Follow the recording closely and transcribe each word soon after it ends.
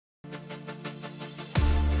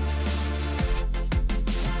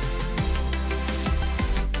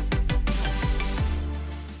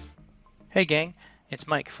Hey gang, it's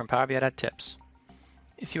Mike from PowerBI.Tips.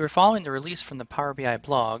 If you were following the release from the Power BI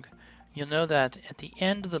blog, you'll know that at the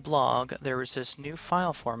end of the blog there was this new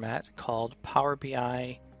file format called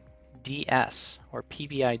PowerBI.DS or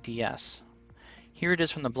PBIDS. Here it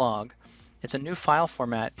is from the blog. It's a new file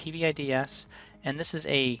format, PBIDS, and this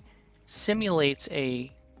simulates a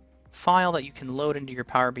file that you can load into your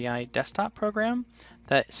Power BI desktop program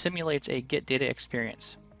that simulates a get data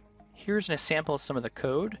experience. Here's an example of some of the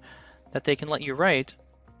code that they can let you write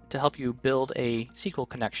to help you build a SQL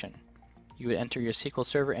connection. You would enter your SQL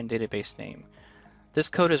server and database name. This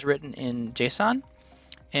code is written in JSON,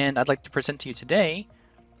 and I'd like to present to you today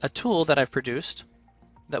a tool that I've produced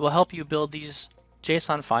that will help you build these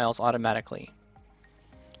JSON files automatically.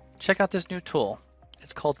 Check out this new tool.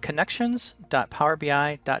 It's called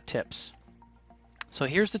connections.powerbi.tips. So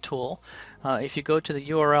here's the tool. If you go to the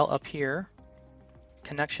URL up here,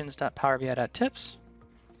 connections.powerbi.tips,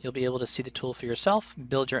 you'll be able to see the tool for yourself,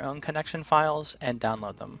 build your own connection files, and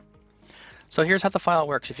download them. So here's how the file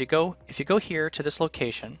works. If you go here to this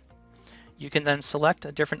location, you can then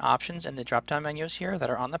select different options in the drop-down menus here that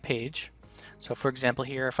are on the page. So for example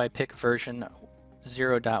here, if I pick version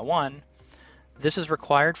 0.1, this is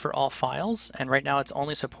required for all files, and right now it's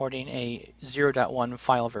only supporting a 0.1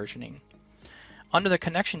 file versioning. Under the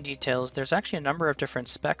connection details, there's actually a number of different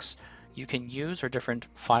specs you can use or different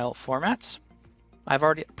file formats. I've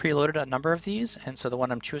already preloaded a number of these, and so the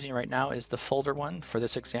one I'm choosing right now is the folder one for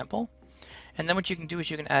this example. And then what you can do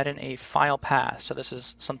is you can add in a file path. So this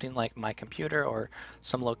is something like my computer or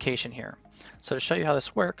some location here. So to show you how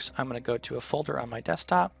this works, I'm going to go to a folder on my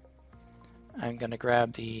desktop. I'm going to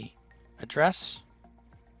grab the address,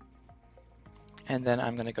 and then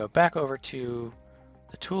I'm going to go back over to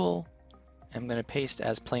the tool. I'm going to paste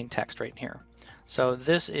as plain text right here. So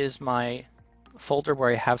this is my folder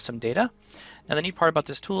where I have some data. Now the neat part about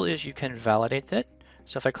this tool is you can validate it.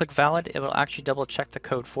 So if I click valid, it will actually double check the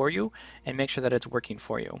code for you and make sure that it's working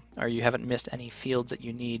for you, or you haven't missed any fields that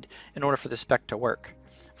you need in order for the spec to work.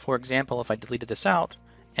 For example, if I deleted this out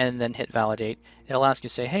and then hit validate, it'll ask you,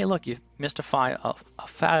 say, hey look, you've missed a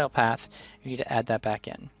file path, you need to add that back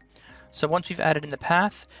in. So once you've added in the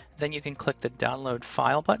path, then you can click the download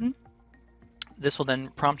file button. This will then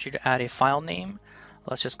prompt you to add a file name.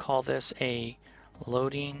 Let's just call this a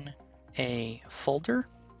loading a folder.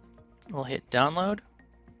 We'll hit download,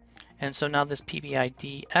 and so now this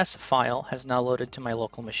PBIDS file has now loaded to my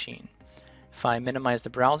local machine. If I minimize the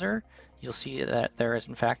browser, you'll see that there is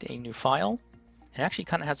in fact a new file. It actually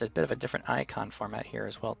kind of has a bit of a different icon format here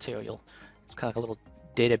as well too. It's kind of like a little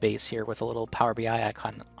database here with a little Power BI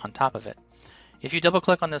icon on top of it. If you double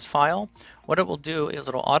click on this file, what it will do is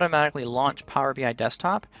it'll automatically launch Power BI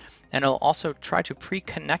Desktop, and it'll also try to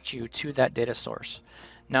pre-connect you to that data source.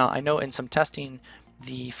 Now I know in some testing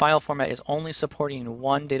the file format is only supporting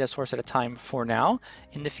one data source at a time for now.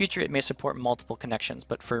 In the future it may support multiple connections,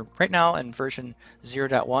 but for right now in version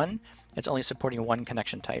 0.1 it's only supporting one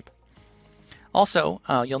connection type. Also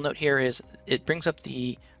you'll note here is it brings up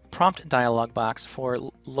the prompt dialog box for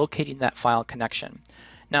locating that file connection.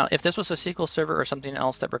 Now, if this was a SQL Server or something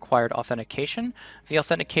else that required authentication, the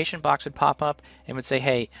authentication box would pop up and would say,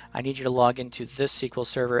 hey, I need you to log into this SQL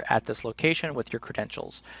Server at this location with your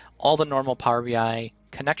credentials. All the normal Power BI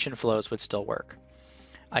connection flows would still work.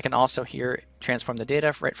 I can also here transform the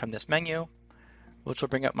data right from this menu, which will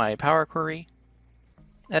bring up my Power Query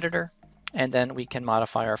editor, and then we can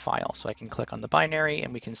modify our file. So I can click on the binary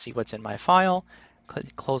and we can see what's in my file,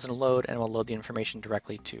 click close and load, and we'll load the information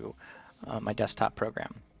directly to my desktop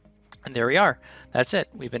program. And there we are. That's it.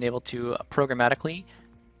 We've been able to programmatically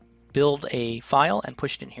build a file and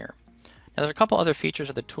push it in here. Now there's a couple other features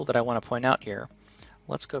of the tool that I want to point out here.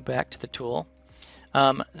 Let's go back to the tool.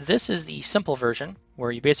 This is the simple version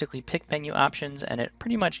where you basically pick menu options and it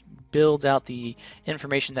pretty much builds out the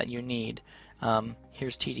information that you need.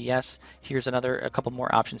 Here's TDS. Here's a couple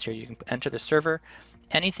more options here. You can enter the server.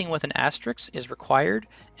 Anything with an asterisk is required.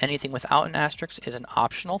 Anything without an asterisk is an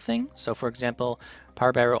optional thing. So for example,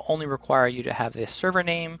 Power BI will only require you to have the server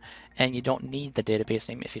name, and you don't need the database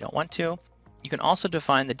name if you don't want to. You can also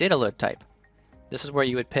define the data load type. This is where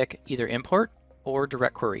you would pick either import or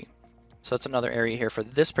direct query. So that's another area here for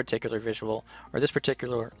this particular visual or this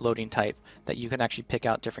particular loading type that you can actually pick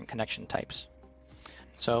out different connection types.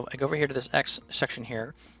 So I go over here to this X section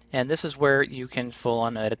here, and this is where you can full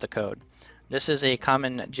on edit the code. This is a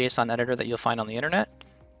common JSON editor that you'll find on the internet.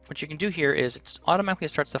 What you can do here is it automatically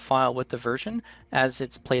starts the file with the version as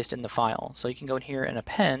it's placed in the file. So you can go in here and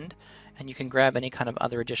append, and you can grab any kind of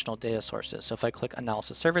other additional data sources. So if I click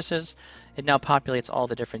Analysis Services, it now populates all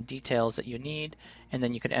the different details that you need, and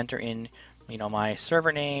then you can enter in, my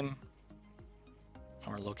server name,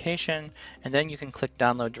 or location, and then you can click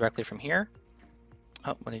download directly from here.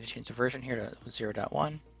 Oh, I need to change the version here to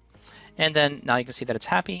 0.1. And then now you can see that it's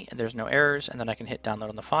happy and there's no errors, and then I can hit download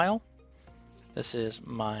on the file. This is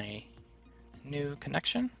my new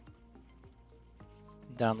connection.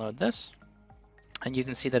 Download this. And you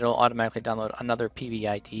can see that it'll automatically download another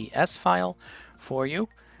PBIDS file for you,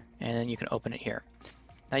 and then you can open it here.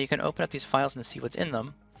 Now you can open up these files and see what's in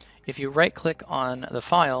them. If you right click on the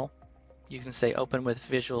file, you can say open with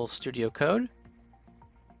Visual Studio Code,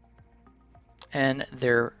 and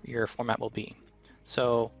there your format will be.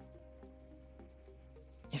 So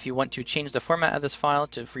if you want to change the format of this file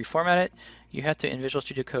to reformat it, you have to, in Visual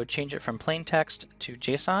Studio Code, change it from plain text to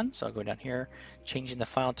JSON. So I'll go down here, changing the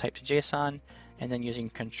file type to JSON, and then using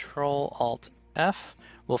Control-Alt-F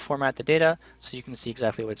will format the data so you can see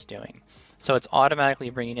exactly what it's doing. So it's automatically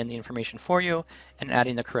bringing in the information for you and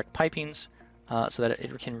adding the correct pipings so that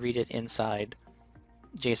it can read it inside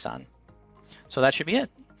JSON. So that should be it.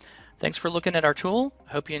 Thanks for looking at our tool.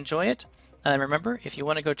 I hope you enjoy it. And remember, if you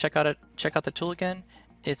want to go check out the tool again,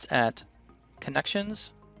 it's at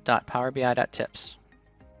connections.PowerBI.Tips.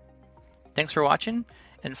 Thanks for watching,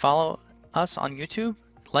 and follow us on YouTube.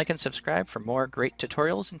 Like and subscribe for more great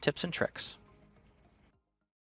tutorials and tips and tricks.